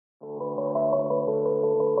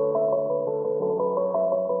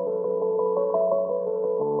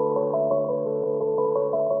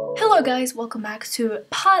Hello guys, welcome back to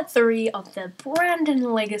part 3 of the Brandon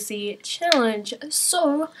Legacy Challenge.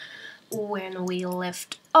 So, when we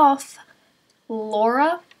left off,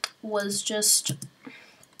 Laura was just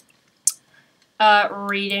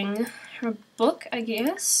reading her book, I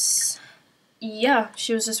guess. Yeah,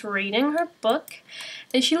 she was just reading her book,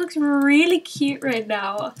 and she looks really cute right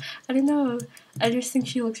now. I don't know, I just think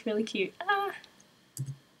she looks really cute. I'm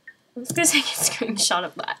just gonna take a screenshot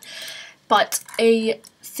of that. But a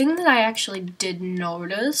thing that I actually did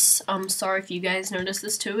notice, I'm sorry if you guys noticed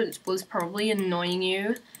this too, it was probably annoying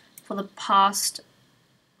you for the past,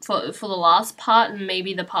 for the last part and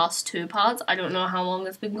maybe the past 2 parts. I don't know how long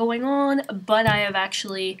it's been going on, but I have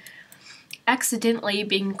actually accidentally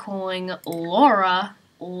been calling Laura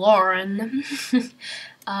Lauren.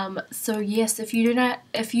 So yes, if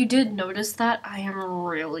you did notice that, I am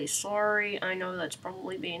really sorry. I know that's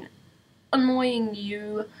probably been annoying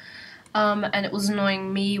you. And it was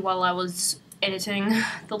annoying me while I was editing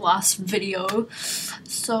the last video,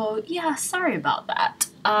 so yeah, sorry about that.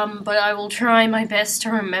 But I will try my best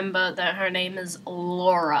to remember that her name is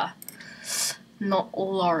Laura, not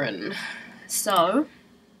Lauren. So,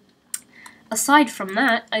 aside from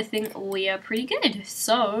that, I think we are pretty good.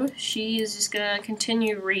 So, she is just gonna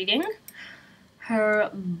continue reading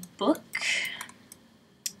her book.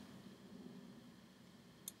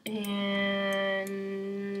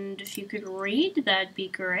 And if you could read, that'd be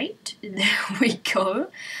great. There we go.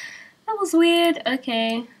 That was weird.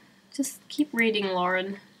 Okay. Just keep reading,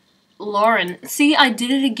 Lauren. Lauren. See, I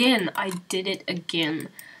did it again. I did it again.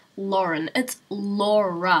 Lauren. It's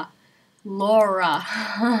Laura.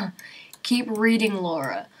 Laura. Keep reading,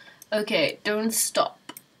 Laura. Okay, don't stop.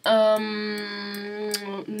 No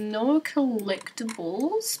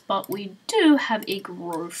collectibles, but we do have a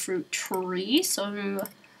grow fruit tree, so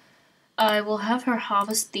I will have her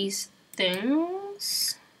harvest these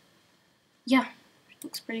things. Yeah,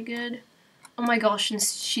 looks pretty good. Oh my gosh, and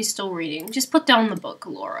she's still reading. Just put down the book,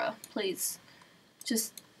 Laura, please.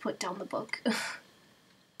 Just put down the book.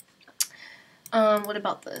 What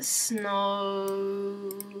about this?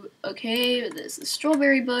 No. Okay, there's the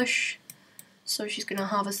strawberry bush. So she's gonna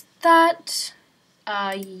harvest that.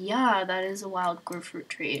 Yeah, that is a wild grow fruit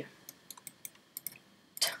tree.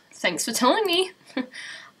 Thanks for telling me.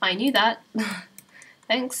 I knew that.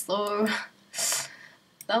 Thanks, though.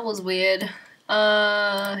 That was weird.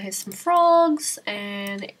 Here's some frogs,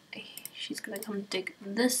 and she's gonna come dig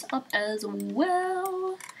this up as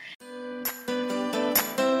well.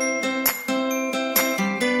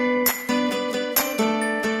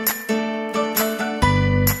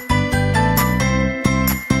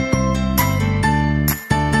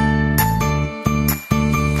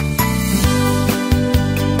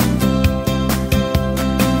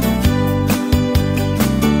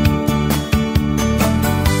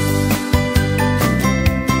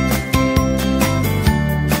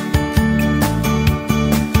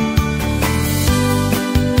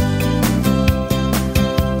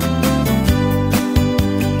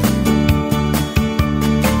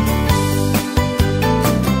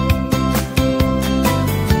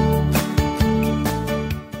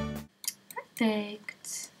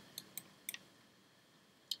 Perfect.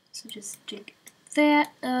 So just dig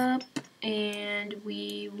that up, and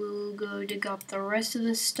we will go dig up the rest of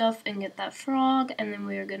this stuff and get that frog, and then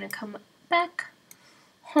we are gonna come back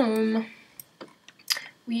home.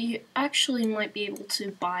 We actually might be able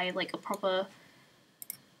to buy like a proper,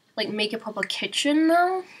 like make a proper kitchen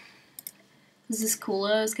now. This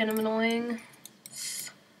cooler is kind of annoying.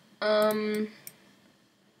 And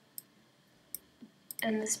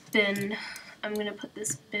this bin, I'm gonna put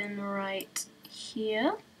this bin right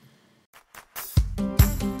here.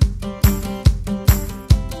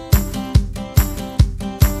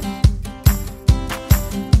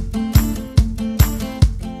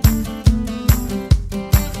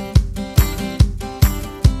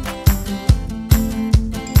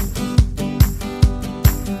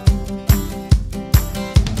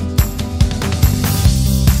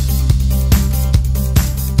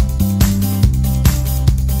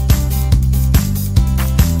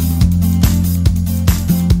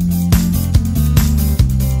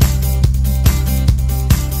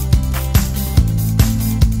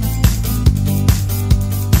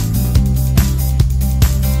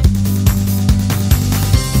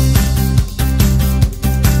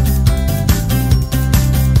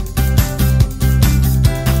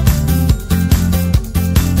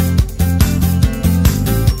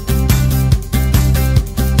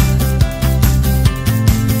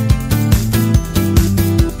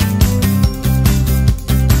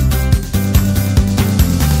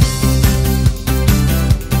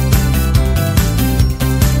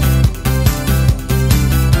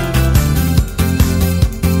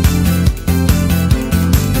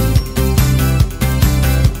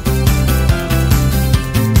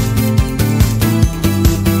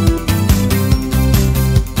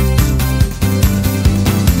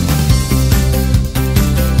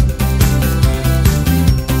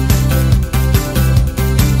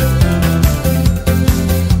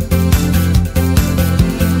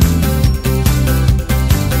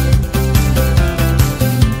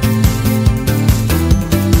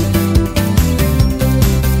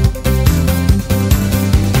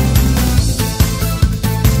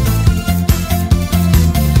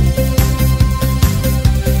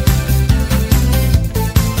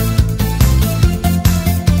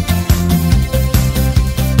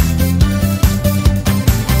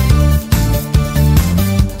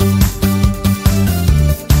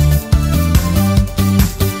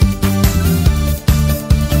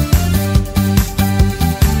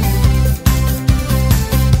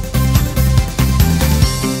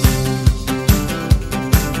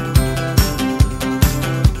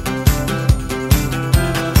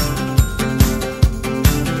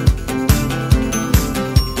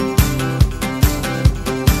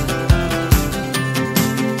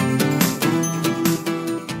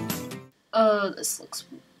 looks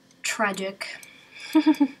tragic.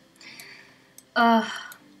 How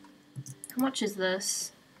much is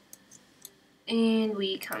this? And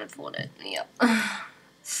we can't afford it. Yep.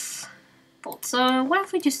 Thought so. What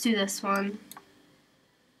if we just do this one?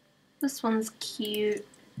 This one's cute.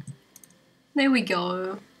 There we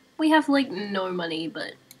go. We have like no money,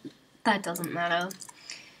 but that doesn't matter.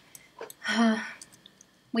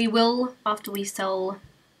 We will after we sell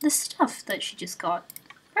the stuff that she just got.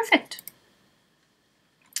 Perfect.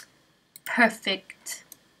 Perfect.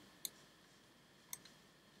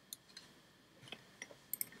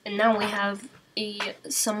 And now we have a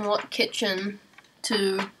somewhat kitchen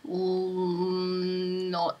to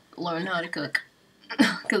not learn how to cook.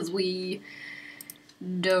 Because we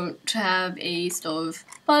don't have a stove.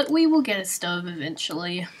 But we will get a stove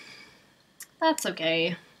eventually. That's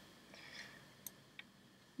okay.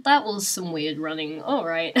 That was some weird running.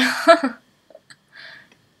 Alright.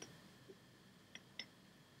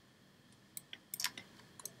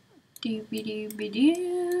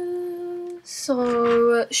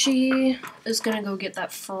 So she is gonna go get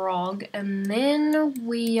that frog, and then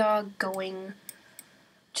we are going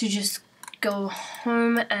to just go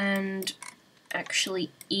home and actually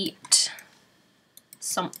eat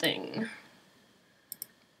something.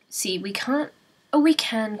 See, we can't. Oh, we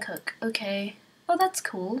can cook. Okay. Oh, that's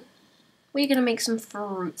cool. We're gonna make some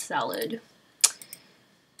fruit salad.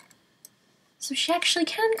 So she actually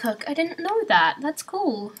can cook. I didn't know that. That's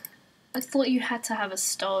cool. I thought you had to have a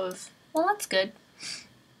stove. Well, that's good.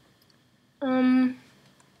 And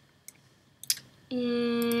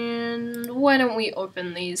why don't we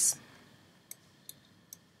open these?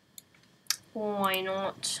 Why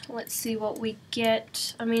not? Let's see what we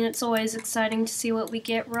get. I mean, it's always exciting to see what we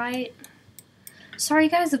get, right? Sorry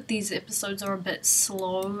guys if these episodes are a bit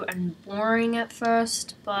slow and boring at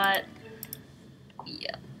first, but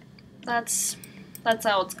yeah, that's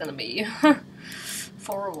how it's gonna be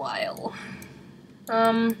for a while.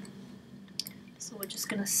 So we're just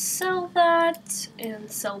gonna sell that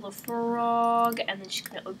and sell the frog, and then she's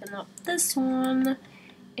gonna open up this one,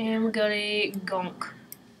 and we got a gonk.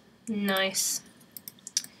 Nice.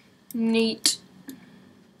 Neat.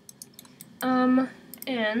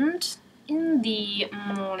 And in the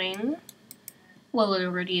morning, well, it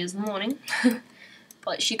already is morning,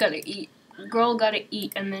 but she gotta eat. Girl gotta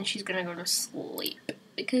eat, and then she's gonna go to sleep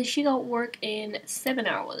because she got work in 7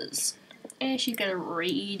 hours, and she's gonna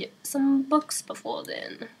read some books before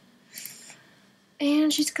then.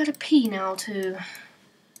 And she's gotta pee now too.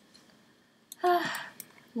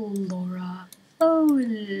 Laura. Oh,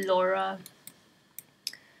 Laura.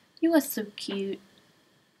 You are so cute.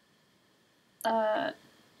 That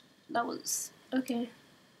was okay.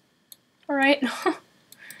 Alright.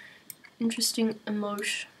 Interesting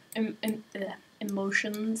emotions.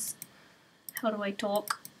 How do I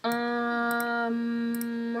talk? Our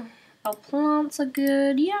plants are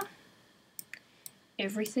good, yeah.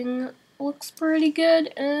 Everything looks pretty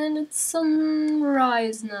good, and it's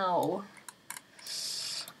sunrise now.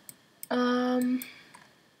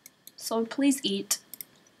 So please eat,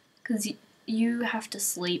 because you have to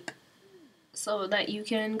sleep so that you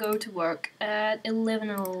can go to work at 11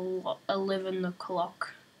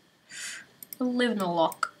 o'clock. 11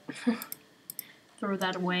 o'clock. Throw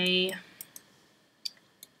that away.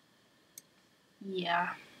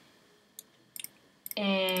 Yeah.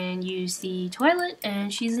 And use the toilet,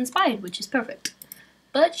 and she's inspired, which is perfect.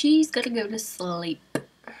 But she's gotta go to sleep.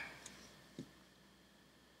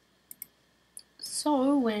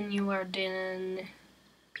 So when you are done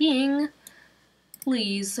peeing,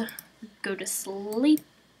 please go to sleep.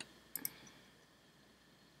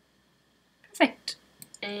 Perfect.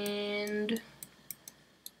 And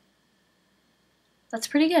that's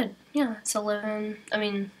pretty good. Yeah, it's 11. I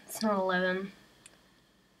mean, it's not 11.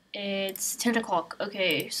 It's 10 o'clock.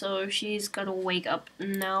 Okay, so she's gotta wake up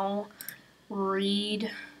now,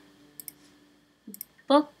 read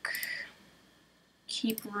book,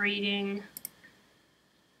 keep reading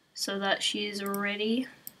so that she's ready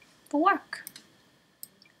for work.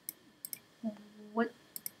 What?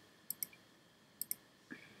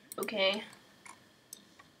 Okay.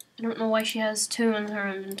 I don't know why she has 2 in her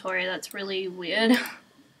inventory. That's really weird.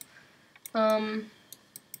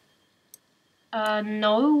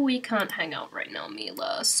 No, we can't hang out right now,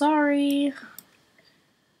 Mila. Sorry. If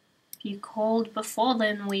you called before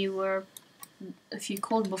then, if you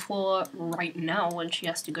called before right now when she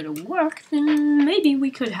has to go to work, then maybe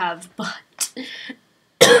we could have, but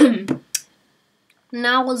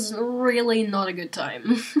now was really not a good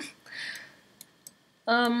time.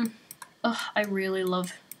 I really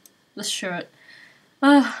love this shirt.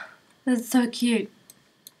 That's so cute.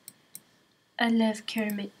 I love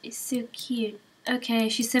Kermit. It's so cute. Okay,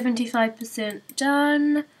 she's 75%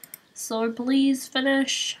 done. So please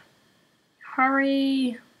finish.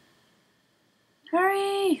 Hurry.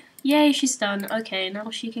 Hurry! Yay, she's done. Okay,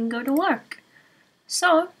 now she can go to work.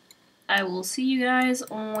 So, I will see you guys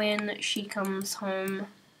when she comes home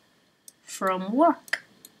from work.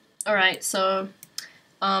 Alright, so,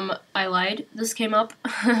 I lied. This came up.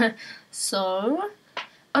 So,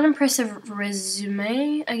 unimpressive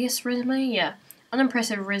resume. I guess resume? Yeah.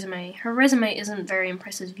 Unimpressive resume. Her resume isn't very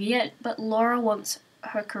impressive yet, but Laura wants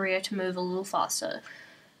her career to move a little faster.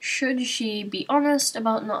 Should she be honest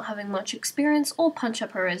about not having much experience, or punch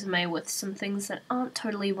up her resume with some things that aren't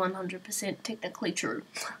totally 100% technically true?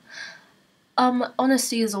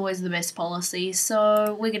 Honesty is always the best policy,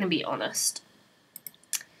 so we're gonna be honest.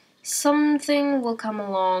 Something will come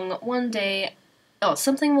along one day,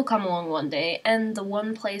 and the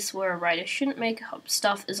one place where a writer shouldn't make up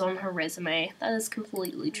stuff is on her resume. That is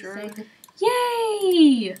completely true.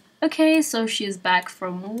 Yay! Okay, so she is back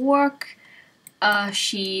from work.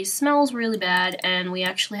 She smells really bad, and we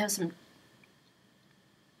actually have some...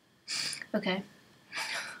 Okay.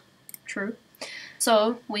 True.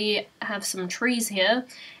 So, we have some trees here,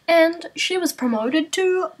 and she was promoted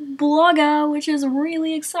to blogger, which is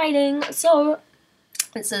really exciting. So,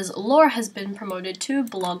 it says, Laura has been promoted to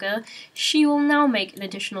blogger. She will now make an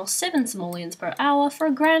additional 7 simoleons per hour for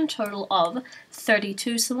a grand total of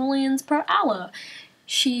 32 simoleons per hour.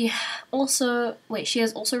 She has also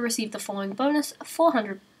received the following bonus: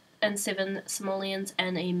 407 simoleons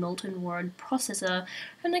and a Milton word processor.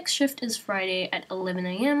 Her next shift is Friday at 11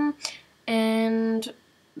 AM, and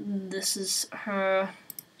this is her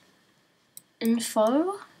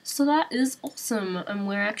info. So that is awesome, and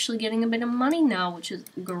we're actually getting a bit of money now, which is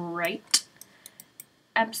great.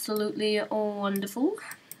 Absolutely wonderful.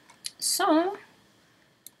 So,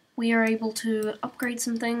 we are able to upgrade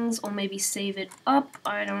some things, or maybe save it up,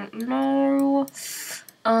 I don't know.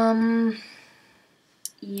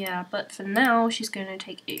 Yeah, but for now, she's gonna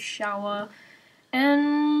take a shower,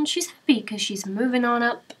 and she's happy because she's moving on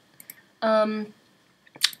up.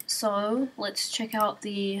 So, let's check out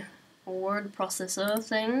the word processor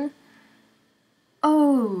thing.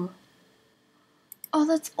 Oh,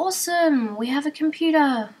 that's awesome! We have a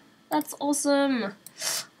computer! That's awesome!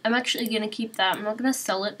 I'm actually going to keep that. I'm not going to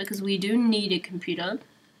sell it because we do need a computer.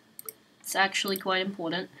 It's actually quite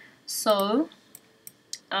important. So,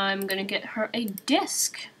 I'm going to get her a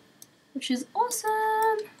desk, which is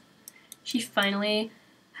awesome! She finally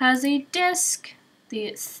has a desk.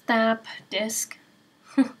 The Snap desk.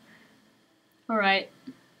 Alright.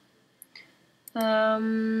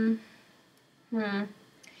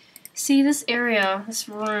 See, this area, this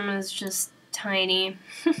room is just tiny.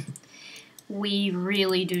 We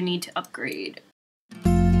really do need to upgrade.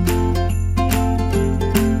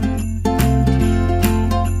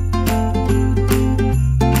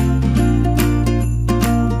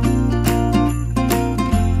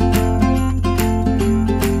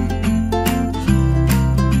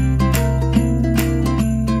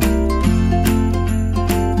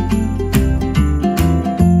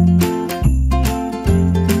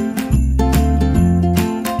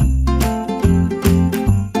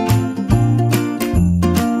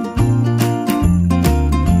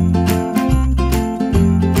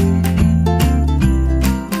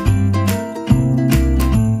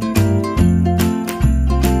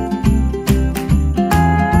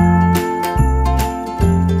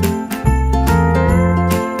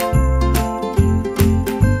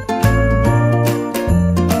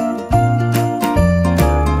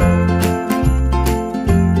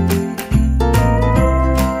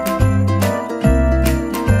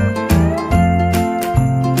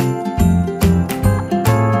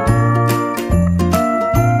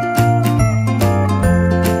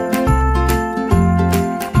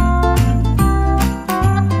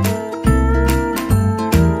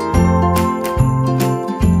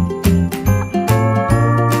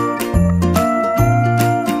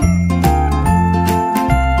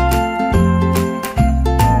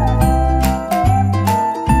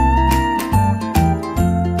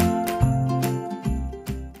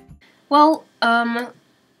 Well,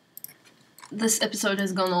 this episode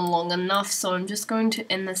has gone on long enough, so I'm just going to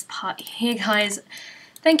end this part here, guys.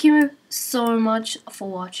 Thank you so much for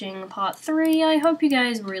watching part 3. I hope you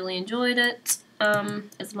guys really enjoyed it,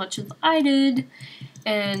 as much as I did,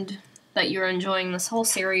 and that you're enjoying this whole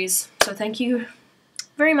series. So thank you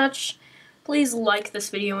very much. Please like this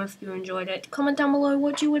video if you enjoyed it. Comment down below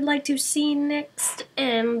what you would like to see next,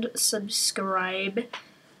 and subscribe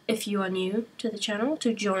if you are new to the channel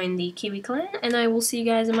to join the Kiwi clan, and I will see you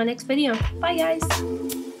guys in my next video. Bye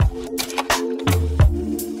guys!